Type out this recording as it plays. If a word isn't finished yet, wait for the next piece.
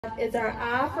is our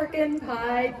African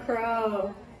pied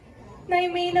crow. Now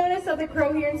you may notice that the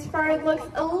crow here in Safari looks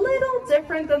a little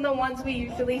different than the ones we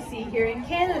usually see here in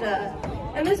Canada.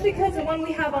 And this because the one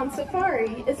we have on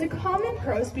safari is a common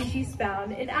crow species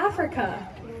found in Africa.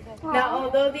 Now,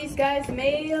 although these guys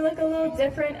may look a little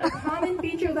different, a common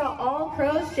feature that all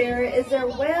crows share is their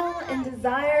will and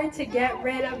desire to get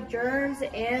rid of germs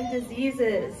and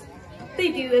diseases. They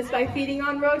do this by feeding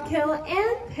on roadkill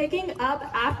and picking up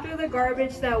after the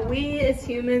garbage that we as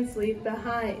humans leave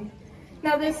behind.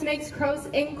 Now, this makes crows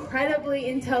incredibly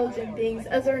intelligent beings,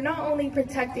 as they're not only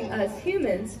protecting us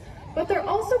humans, but they're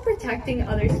also protecting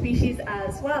other species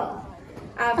as well.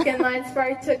 African Lion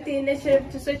Safari took the initiative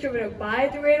to switch over to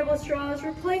biodegradable straws,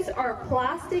 replace our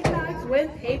plastic bags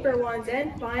with paper ones,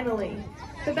 and finally,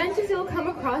 the benches you'll come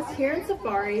across here in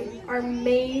Safari are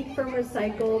made from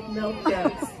recycled milk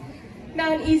jugs.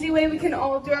 Now, an easy way we can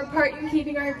all do our part in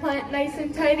keeping our planet nice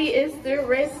and tidy is through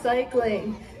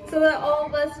recycling, so that all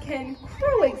of us can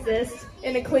coexist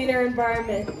in a cleaner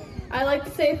environment. I like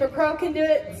to say if a crow can do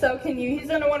it, so can you. He's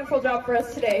done a wonderful job for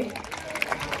us today.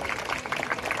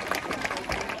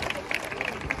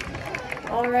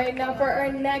 All right, now for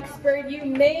our next bird, you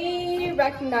may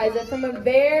recognize it from a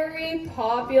very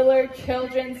popular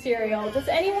children's cereal. Does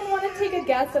anyone want to take a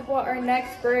guess of what our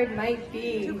next bird might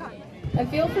be? And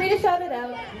feel free to shout it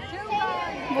out.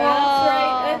 That's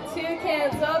right, a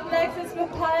toucan. So up next is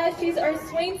Papaya. She's our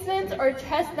Swainson's or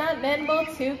chestnut mandible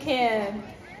toucan.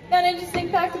 Now, an interesting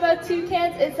fact about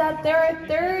toucans is that there are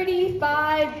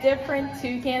 35 different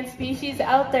toucan species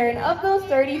out there, and of those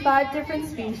 35 different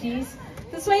species,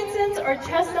 the Swainson's or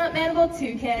chestnut mandible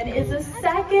toucan is the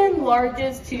second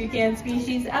largest toucan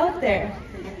species out there.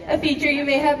 A feature you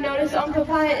may have noticed on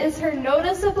Papaya is her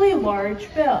noticeably large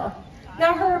bill.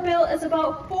 Now, her bill is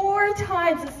about 4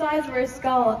 times the size of her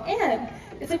skull and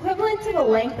is equivalent to the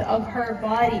length of her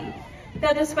body.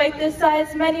 Now, despite this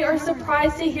size, many are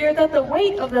surprised to hear that the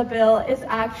weight of the bill is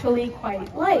actually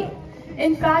quite light.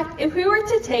 In fact, if we were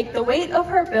to take the weight of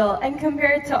her bill and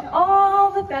compare it to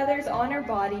all the feathers on her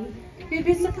body, you'd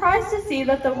be surprised to see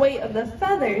that the weight of the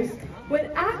feathers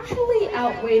would actually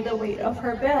outweigh the weight of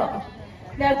her bill.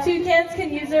 Now, toucans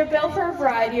can use their bill for a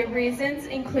variety of reasons,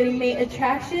 including mate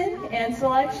attraction and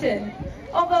selection.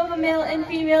 Although the male and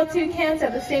female toucans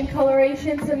have the same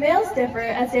colorations, the males differ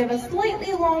as they have a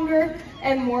slightly longer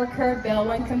and more curved bill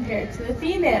when compared to the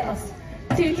females.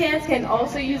 Toucans can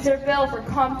also use their bill for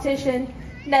competition,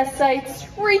 nest sites,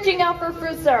 reaching out for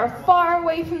fruits that are far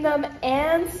away from them,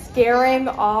 and scaring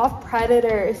off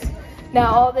predators.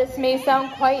 Now, all this may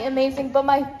sound quite amazing, but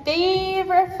my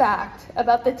favorite fact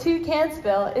about the toucan's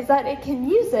bill is that it can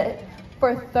use it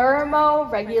for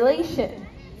thermoregulation.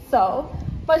 So,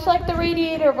 much like the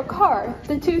radiator of a car,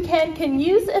 the toucan can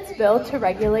use its bill to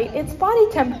regulate its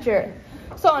body temperature.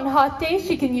 So on hot days,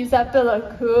 she can use that bill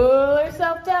to cool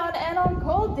herself down, and on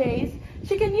cold days,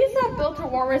 she can use that bill to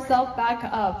warm herself back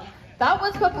up. That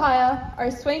was Papaya,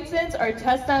 our Swainson's or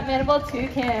chestnut mandible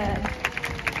toucan.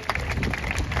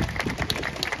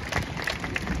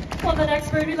 Well, the next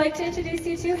bird we'd like to introduce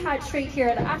you to hatched right here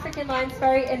at African Lion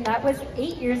Safari, and that was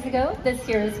 8 years ago. This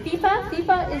here is Fifa.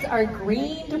 Fifa is our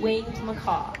green-winged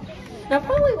macaw. Now,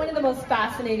 probably one of the most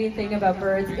fascinating thing about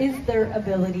birds is their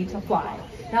ability to fly.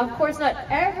 Now, of course, not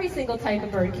every single type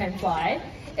of bird can fly.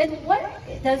 And what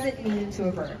does it mean to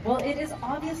a bird? Well, it is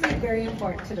obviously very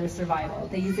important to their survival.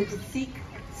 They use it to seek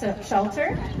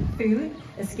shelter, food,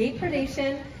 escape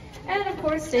predation, and of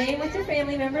course, staying with their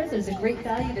family members. There's a great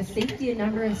value to safety in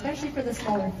number, especially for the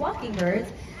smaller flocking birds,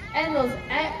 and those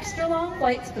extra long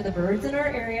flights for the birds in our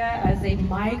area as they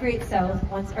migrate south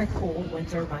once our cold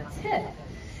winter months hit.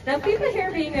 Now, Fifa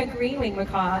here, being a green-winged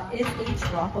macaw, is a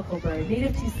tropical bird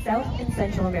native to South and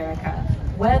Central America.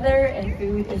 Weather and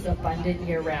food is abundant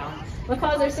year-round.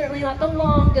 Macaws are certainly not the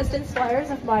long-distance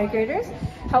flyers of migrators.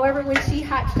 However, when she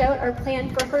hatched out, our plan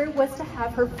for her was to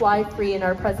have her fly free in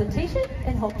our presentation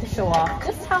and hope to show off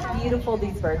just how beautiful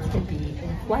these birds can be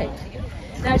in flight.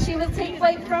 Now, she will take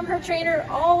flight from her trainer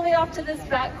all the way off to this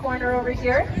back corner over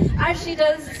here. As she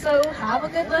does so, have a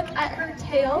good look at her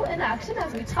tail in action.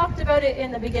 As we talked about it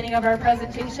in the beginning of our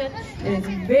presentation, it is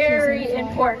very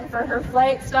important for her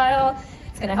flight style.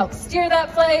 It's going to help steer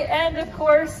that flight, and of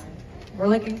course, we're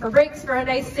looking for brakes for a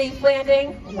nice safe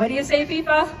landing. What do you say,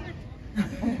 Fifa?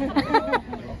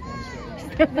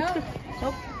 No.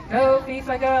 Nope. Go,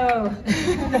 Fifa, go.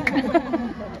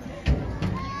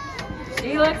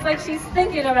 She looks like she's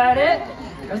thinking about it.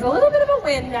 There's a little bit of a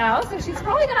wind now, so she's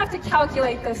probably gonna have to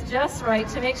calculate this just right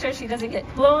to make sure she doesn't get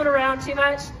blown around too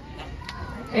much.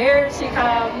 Here she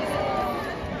comes.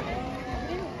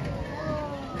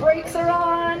 Brakes are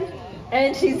on.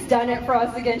 And she's done it for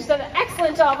us again. She's done an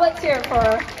excellent job. Let's hear it for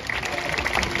her.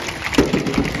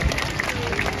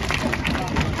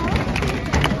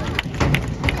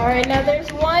 All right, now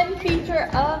there's one feature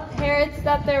of parrots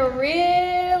that they're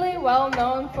really well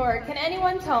known for. Can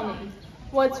anyone tell me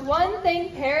what's one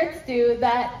thing parrots do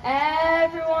that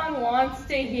everyone wants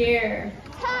to hear?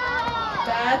 Talk!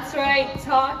 That's right,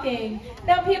 talking.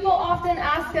 Now people often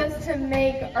ask us to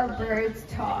make our birds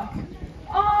talk.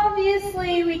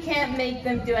 Obviously, we can't make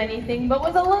them do anything, but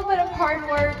with a little bit of hard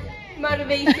work,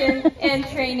 motivation, and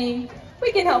training,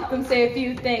 we can help them say a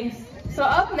few things. So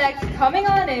up next, coming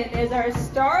on in, is our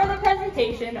star of the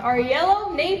presentation, our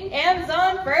yellow nape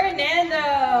Amazon,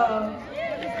 Fernando.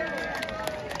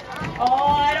 Oh,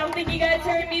 I don't think you guys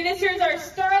heard me. This here's our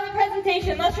star of the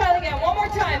presentation. Let's try it again one more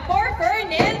time for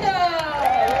Fernando.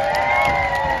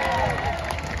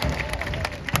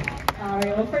 All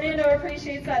right, well, Fernando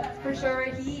appreciates that for sure.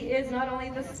 He is not only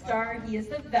the star, he is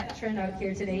the veteran out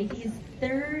here today. He's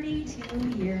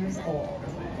 32 years old.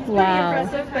 He's pretty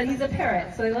impressive, but he's a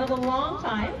parrot, so he lived a long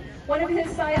time. One of his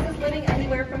sizes living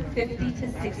anywhere from 50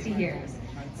 to 60 years.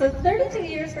 So 32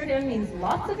 years for him means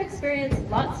lots of experience,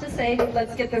 lots to say.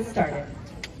 Let's get this started.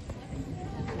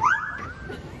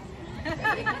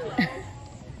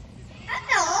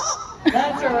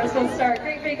 That's where we're supposed to start.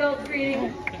 Great big old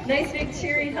greeting. Nice big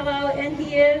cheery hello. And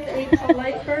he is a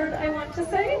polite bird, I want to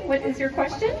say. What is your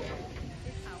question?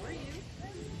 How are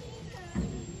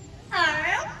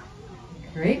you?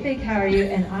 Great big how are you?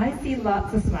 And I see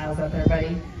lots of smiles out there,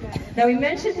 buddy. Now we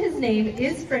mentioned his name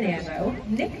is Fernando.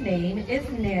 Nickname is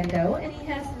Nando. And he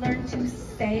has learned to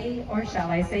say, or shall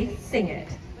I say, sing it.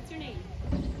 What's your name?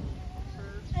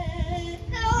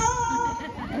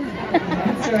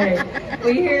 That's right.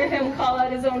 We hear him call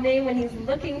out his own name when he's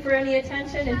looking for any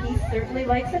attention, and he certainly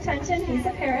likes attention. He's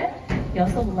a parrot. He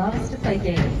also loves to play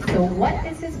games. So what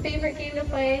is his favorite game to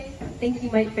play? I think you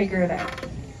might figure it out.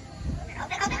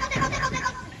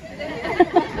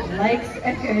 Likes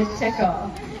a good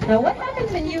tickle. Now what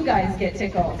happens when you guys get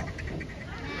tickled?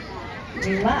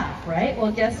 We laugh, right?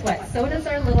 Well, guess what? So does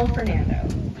our little Fernando.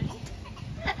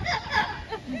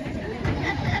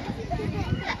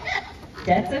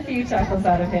 Gets a few chuckles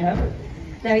out of him.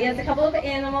 Now he has a couple of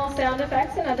animal sound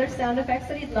effects and other sound effects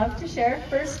that he'd love to share.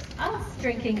 First, us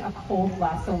drinking a cold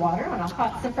glass of water on a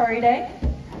hot safari day.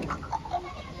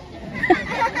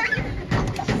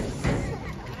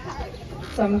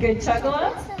 Some good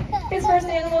chuckle-ups. His first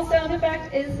animal sound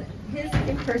effect is his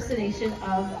impersonation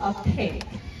of a pig.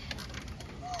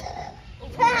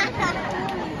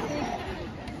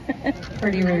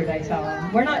 Pretty rude, I tell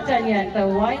him. We're not done yet, though.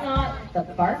 Why not the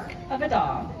bark of a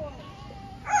dog?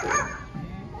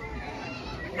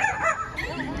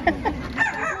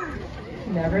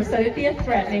 Never said it'd be a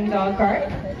threatening dog bark.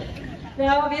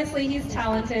 Now, obviously, he's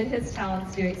talented. His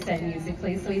talents do extend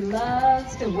musically, so he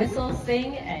loves to whistle,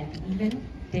 sing, and even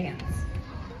dance.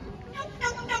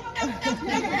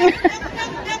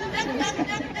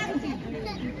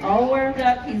 All warmed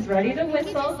up, he's ready to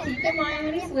whistle. Keep in mind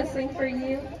when he's whistling for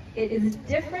you, it is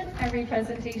different every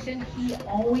presentation. He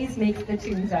always makes the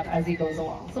tunes up as he goes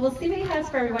along. So we'll see what he has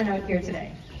for everyone out here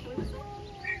today.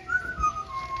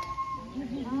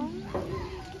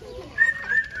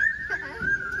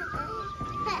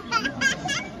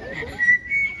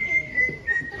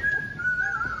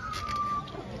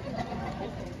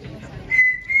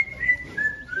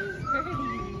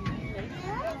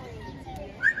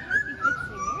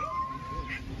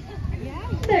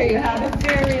 There you have a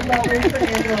very lovely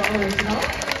Fernando original.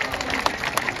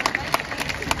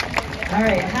 All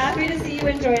right, happy to see you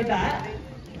enjoyed that.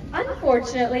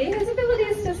 Unfortunately, his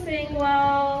abilities to sing,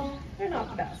 well, they're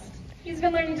not the best. He's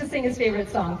been learning to sing his favorite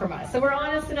song from us, so we're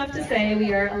honest enough to say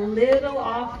we are a little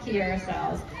off key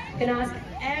ourselves. I'm gonna ask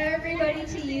everybody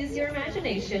to use your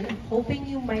imagination, hoping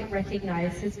you might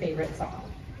recognize his favorite song.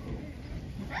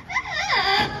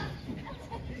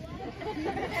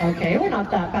 Okay, we're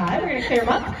not that bad. We're gonna clear him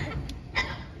up.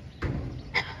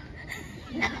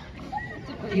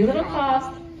 A few little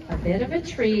coughs, a bit of a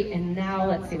treat, and now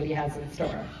let's see what he has in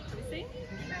store.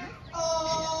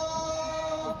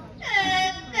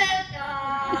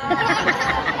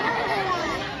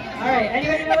 All right,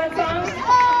 anybody know that song?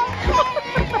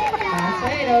 That's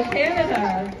right, Oh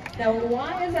Canada. Now,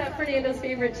 why is that Fernando's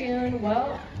favorite tune?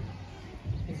 Well,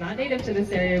 he's not native to this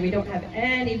area. We don't have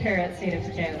any parrots native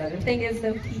to Canada. The thing is,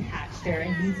 though, he hatched there,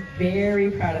 and he's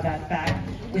very proud of that fact.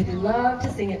 We'd love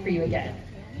to sing it for you again.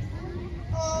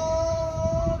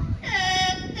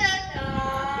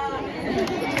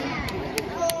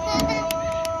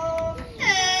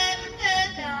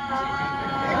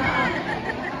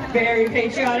 Very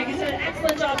patriotic. He's done an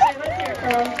excellent job today. Let's hear it for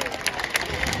him.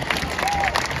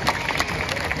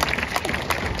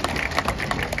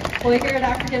 Well, here at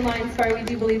African Lion Safari, we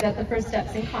do believe that the first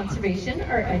steps in conservation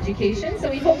are education. So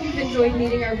we hope you've enjoyed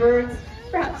meeting our birds.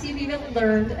 Perhaps you've even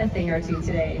learned a thing or two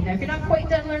today. Now, if you're not quite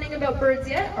done learning about birds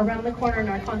yet, around the corner in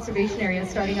our conservation area,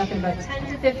 starting up in about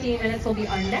 10 to 15 minutes, will be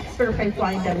our next bird pipe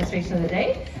flying demonstration of the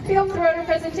day. We hope throughout our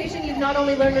presentation, you've not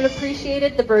only learned and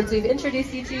appreciated the birds we've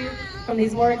introduced you to, from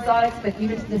these more exotics, but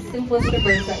even to the simplest of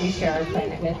birds that we share our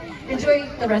planet with. Enjoy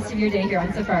the rest of your day here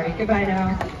on Safari. Goodbye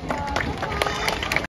now.